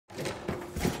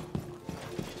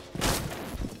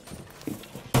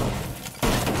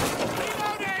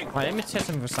Alright, let me test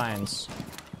him for science.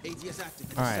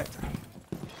 Alright.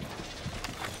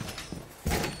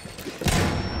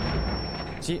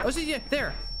 See? Oh, see, yeah,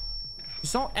 there. You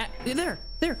saw?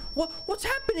 There. What's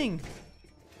happening?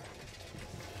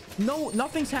 No,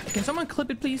 nothing's happening. Can someone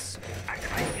clip it, please?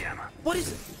 What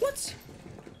is it? What?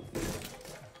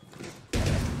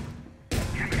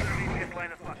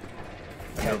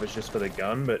 I know it's just for the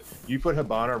gun, but you put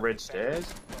Habana red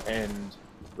stairs, and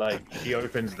like she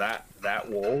opens that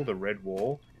wall, the red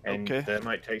wall, and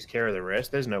Thermite takes care of the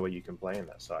rest. There's no way you can play in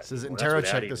that side. Says Intero,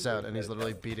 check this out, and he's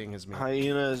literally beating his meat.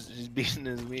 Hyena's just beating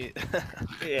his meat.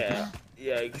 Yeah.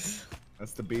 Yikes.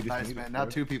 That's the beat. Nice, man. Now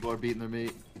 2 people are beating their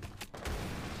meat.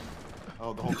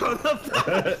 Oh, the whole time.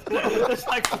 There's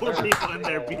like 4 people in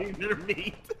there beating their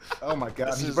meat. Oh my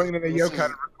god, he's bringing in a yokai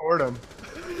to record him.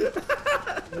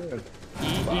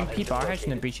 EMP bar has in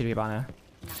the breach of Habana.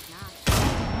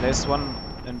 There's one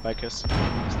in Bikers.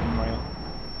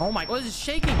 Oh my god, this is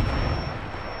shaking!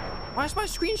 Why is my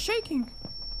screen shaking?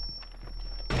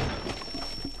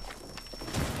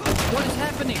 What is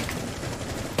happening?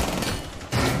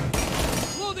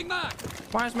 Loading back!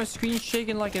 Why is my screen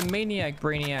shaking like a maniac,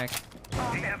 brainiac?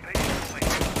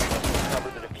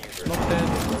 Smoke dead.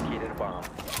 Located a bomb.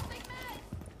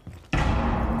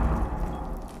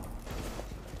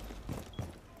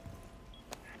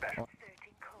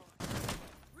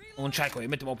 Und Chaiko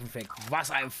mit dem Open Fake.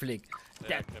 Was ein Flick.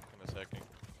 Yeah,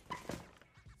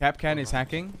 Capcan is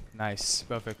hacking. Nice.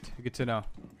 Perfect. Good to know.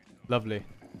 Lovely.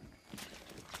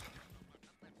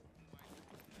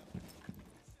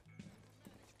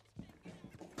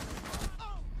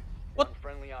 What?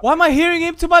 Why am I hearing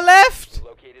him to my left?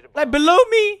 Like below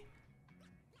me?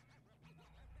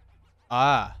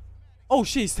 Ah. Oh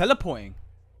shit, he's teleporting.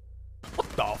 What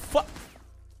the fuck?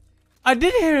 I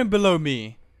did hear him below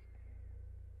me.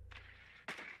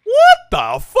 What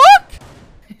the fuck?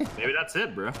 Maybe that's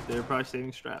it, bro. They were probably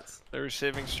saving strats. They were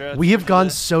saving strats. We have gone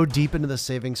so deep into the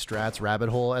saving strats rabbit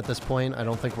hole at this point, I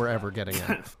don't think we're ever getting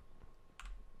it.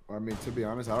 I mean, to be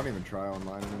honest, I don't even try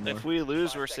online anymore. If we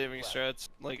lose, we're saving strats.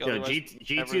 Like, Yo,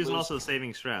 G2 is also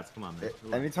saving strats. Come on, man.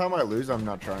 Anytime I lose, I'm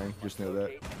not trying. Just know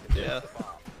that. Yeah.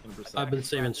 100%. I've been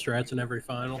saving strats in every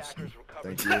finals.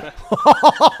 Thank you. You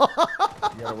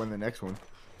gotta win the next one.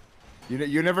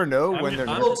 You never know when they're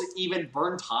able to even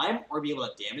burn time or be able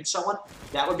to damage someone.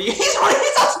 That would be.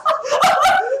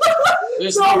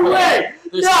 There's no way.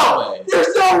 There's no way.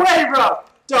 There's no way, bro.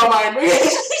 Don't mind me.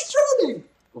 He's trolling.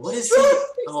 What is he?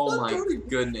 Oh my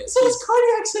goodness.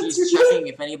 He's checking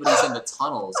if anybody's in the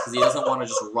tunnels because he doesn't want to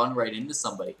just run right into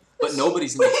somebody. But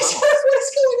nobody's in the tunnels.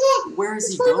 What's going on? Where is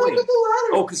he going?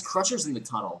 Oh, because Crusher's in the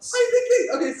tunnels.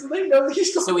 Okay, so they know that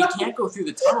he's going. So he can't go through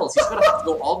the tunnels. He's gonna have to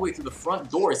go all the way through the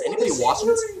front door. Is anybody watching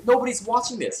this? Nobody's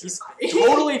watching this. He's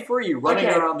totally free running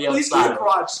around the outside. Please go to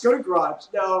garage. Go to garage.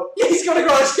 No. Yeah, he's going to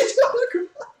garage. He's going to garage.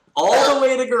 All the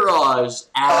way to garage,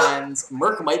 and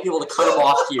Merc might be able to cut him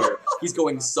off here. He's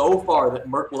going so far that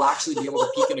Merc will actually be able to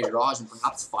peek into garage and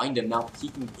perhaps find him. Now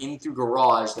peeking in through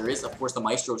garage, there is, of course, the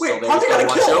Maestro still there. He's got to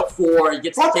watch out for. He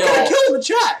gets killed. Kill in the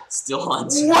chat. Still on.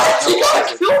 What? He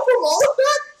got a kill from all of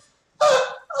that?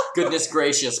 Goodness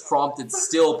gracious, Prompted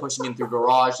still pushing in through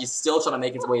garage. He's still trying to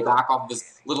make his way back off of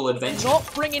his little adventure.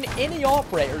 Not bringing any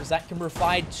operators that can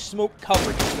provide smoke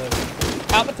coverage.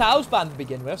 Capitão's banned to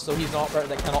begin with, so he's an operator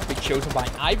that cannot be chosen by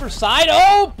either side.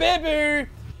 Oh, Bibu!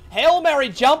 Hail Mary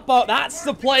jump out. That's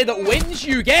the play that wins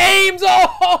you games.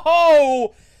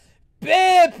 Oh,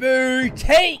 Bibu,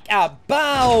 take a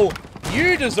bow.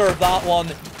 You deserve that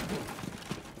one.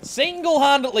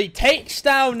 Single-handedly takes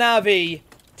down Navi.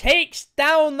 Takes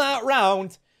down that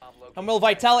round. And will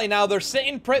Vitality now, they're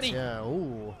sitting pretty... Yeah,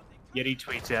 ooh. Yeti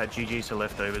tweets out, GG to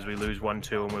leftovers, we lose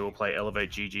 1-2 and we will play Elevate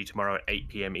GG tomorrow at 8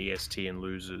 PM EST and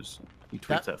losers. He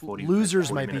tweets at 40 Losers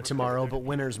 40 might be tomorrow, but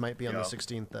winners might be on the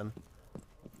 16th then.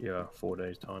 Yeah, 4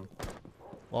 days time.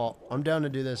 Well, I'm down to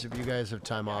do this if you guys have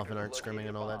time off and aren't scrimming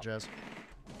and all that jazz.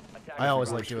 I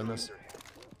always like doing this.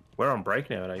 We're on break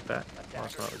now at APAC.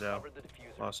 Last night was our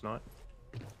last night.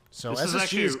 So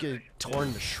SSG is getting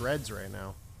torn to shreds right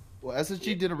now. Well,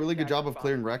 SSG did a really good job of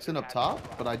clearing Rexen up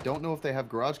top, but I don't know if they have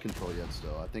garage control yet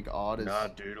still. I think Odd is... Nah,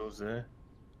 Doodle's there.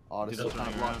 Odd is still kind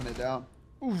of locking it down.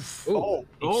 Oof. Oh.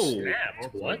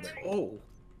 Snapped. What? Oh.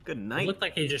 Good night. It looked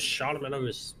like he just shot him out of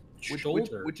his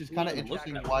shoulder. Which is kind of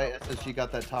interesting why SSG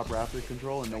got that top raptor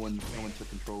control and no one took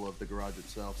control of the garage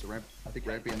itself. So I think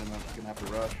Rampy and them are going to have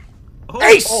to rush. Oh.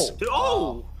 Ace!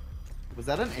 Oh! Was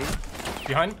that an ace?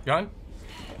 Behind.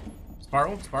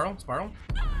 Spiral.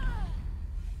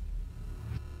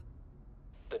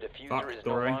 The diffuser is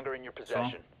no longer in your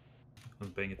possession.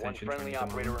 I'm paying One attention. friendly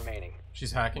operator remaining.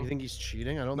 She's hacking. You think he's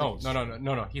cheating? I don't No, think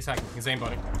no. He's hacking. He's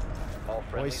aimbotting. All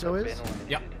friendlies so have is? been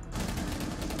eliminated. Yep.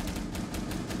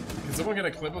 Can someone get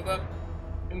a clip of that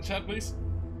in chat, please?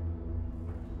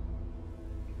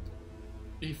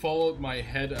 He followed my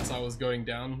head as I was going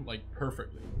down, like,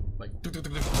 perfectly. Like,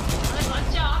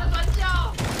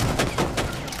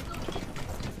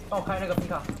 Oh, 开那个皮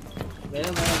卡。没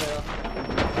了。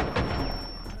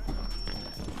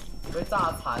被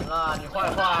炸残了，你坏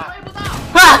坏。追不到。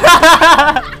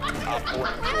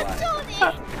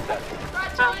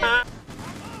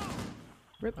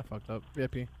Rip. I fucked up.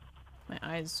 Rippy. My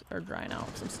eyes are drying out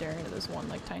because I'm staring at this one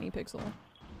like tiny pixel.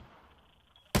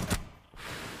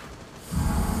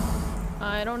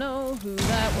 I don't know who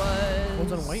that was.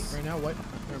 One's on white right now. White.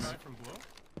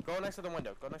 Go next to the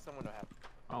window. Go next to the window. Half.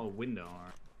 Oh, window.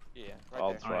 Yeah, right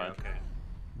I'll there. try. Okay.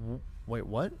 Wait,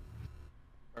 what?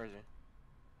 Where is he?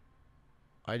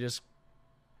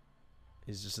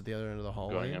 He's just at the other end of the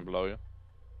hallway. Going in below you.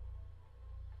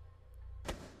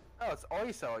 Oh, it's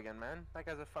Oiso again, man. That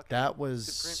guy's a fucking. That was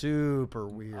super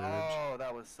weird. Oh,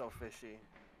 that was so fishy.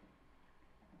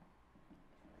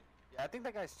 Yeah, I think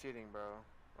that guy's cheating, bro.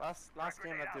 Last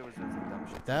game that dude was doing some dumb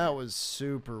shit. That was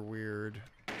super weird.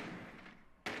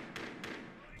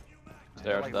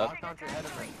 There's like, that. locked onto your head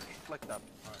and like flicked up.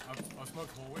 Alright, I'll smoke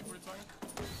hallway for a second.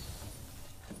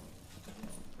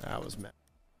 That was mad.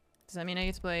 Does that mean I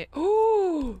get to play?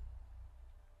 Ooh!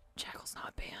 Jackal's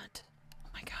not banned. Oh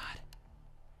my god.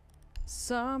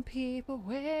 Some people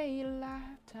wait a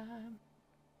lifetime.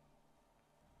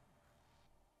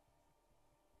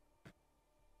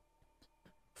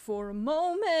 For a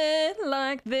moment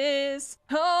like this,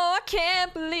 oh, I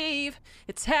can't believe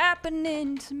it's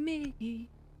happening to me.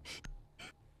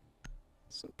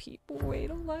 Some people wait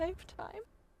a lifetime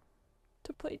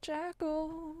to play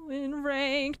Jackal in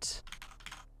ranked.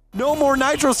 No more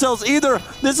nitro cells either.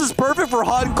 This is perfect for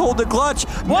hot and cold to clutch.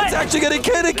 What? It's actually gonna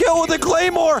get a kill with a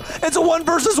claymore. It's a 1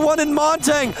 versus 1 in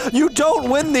Montang. You don't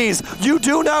win these. You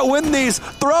do not win these.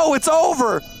 Throw, it's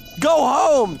over. Go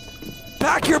home.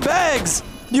 Pack your bags.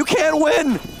 You can't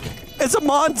win. It's a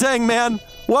Montang, man.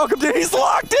 Welcome to, he's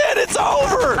locked in, it's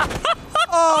over.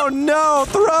 Oh no,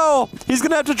 throw. He's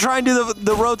gonna have to try and do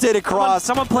the rotate across.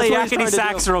 Someone play Yakety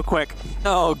Sax real quick.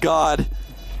 Oh God.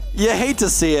 You hate to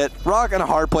see it. Rock in a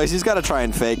hard place. He's got to try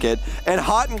and fake it. And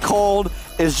hot and cold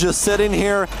is just sitting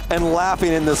here and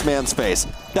laughing in this man's face.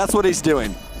 That's what he's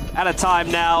doing. Out of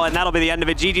time now, and that'll be the end of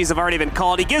it. GG's have already been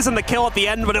called. He gives him the kill at the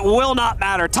end, but it will not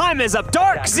matter. Time is up.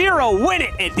 Dark Zero win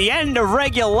it at the end of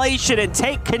regulation and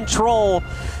take control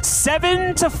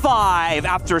 7-5.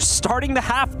 After starting the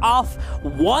half off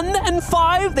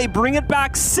 1-5, they bring it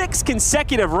back 6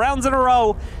 consecutive rounds in a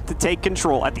row to take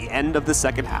control at the end of the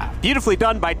second half. Beautifully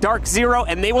done by Dark Zero,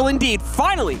 and they will indeed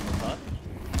finally.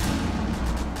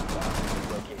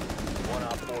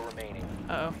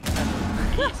 Uh-oh.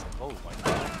 Oh my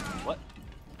god. What?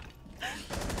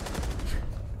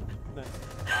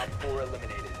 Op 4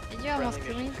 eliminated. Did you almost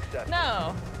kill me?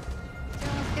 No. Did you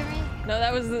almost kill me? No,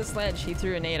 that was the sledge. He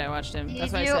threw a nade. I watched him.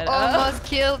 That's why I You said, almost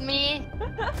killed me.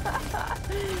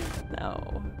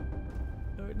 No.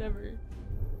 I would never.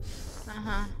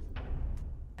 Uh-huh.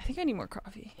 I think I need more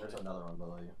coffee. There's another one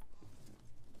below you.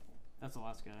 That's the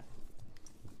last guy.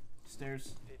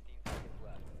 Stairs.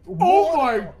 Oh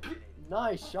my!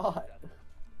 Nice shot.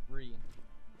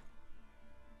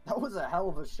 That was a hell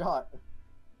of a shot.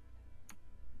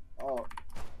 Oh.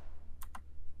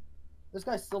 This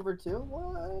guy's silver too?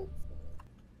 What?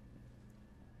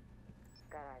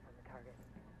 Got eyes on the target.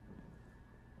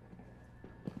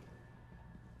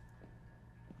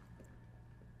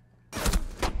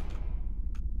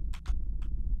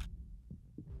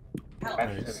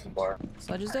 Nice.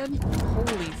 Sledge is dead?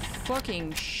 Holy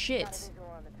fucking shit.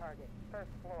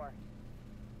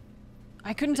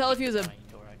 I couldn't tell if he was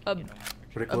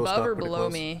above or below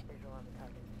me.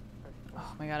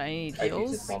 Oh my god, I need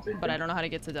heals, but I don't know how to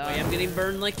get to die. Wait, I'm getting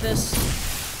burned like this?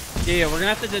 Yeah, we're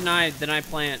gonna have to deny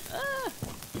plant.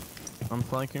 I'm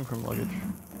flanking from luggage.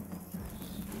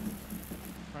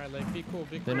 Alright, like, be cool,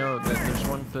 be cool. They know that there's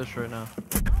one fish right now.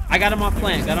 I got him off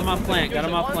plant, got him off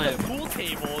plant. The pool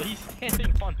table, he's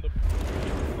standing on the...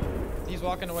 He's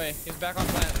walking away. He's back on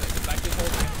plant. Back to his whole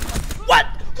team. What?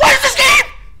 What is this game?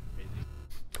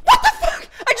 What the fuck?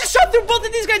 I just shot through both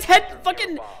of these guys' head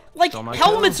fucking, like,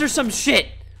 helmets or some shit.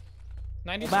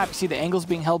 Map, see the angles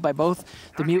being held by both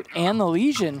the Mute and the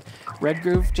Legion. Red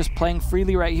Groove just playing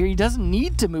freely right here. He doesn't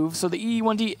need to move, so the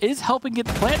EE1D is helping get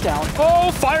the plant down.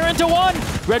 Oh, fire into one!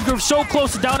 Redgrove so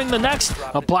close to downing the next.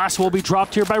 A blast will be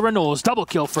dropped here by Renaults. Double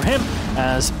kill for him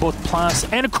as both Plas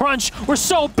and Crunch were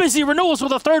so busy. Renaults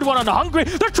with a third one on the Hungry.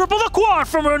 The triple the quad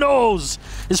from Renaults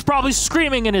is probably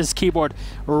screaming in his keyboard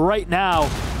right now.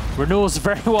 Renaults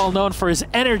very well known for his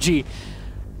energy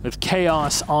with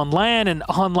chaos on land and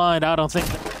online. I don't think.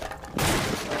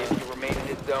 If you remain in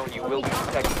this zone, you will be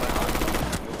detected by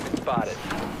hunters. You've been spotted.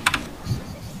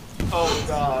 Oh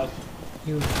god.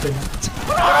 You've been.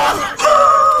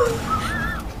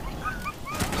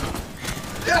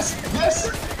 Yes! Yes!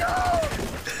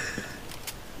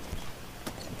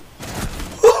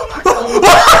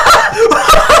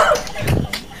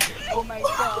 Oh my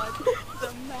god.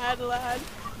 The mad lad.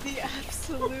 The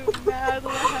absolute mad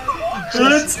lad.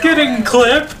 That's getting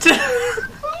clipped.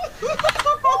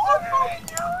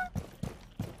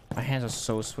 My hands are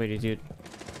so sweaty, dude.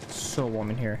 So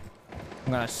warm in here.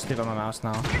 I'm gonna sleep on my mouse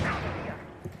now.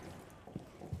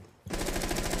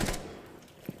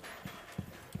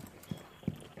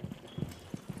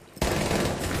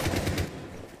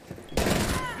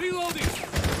 Reloading.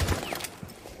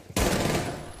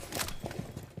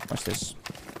 Watch this.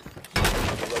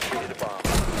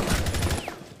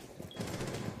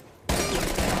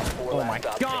 Oh my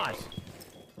god!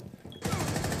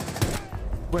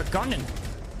 We're gunning.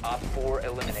 Op 4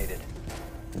 eliminated.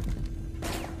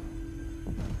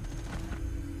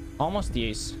 Almost the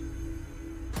ace.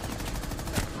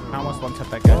 I almost one-tap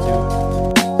that guy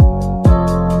too.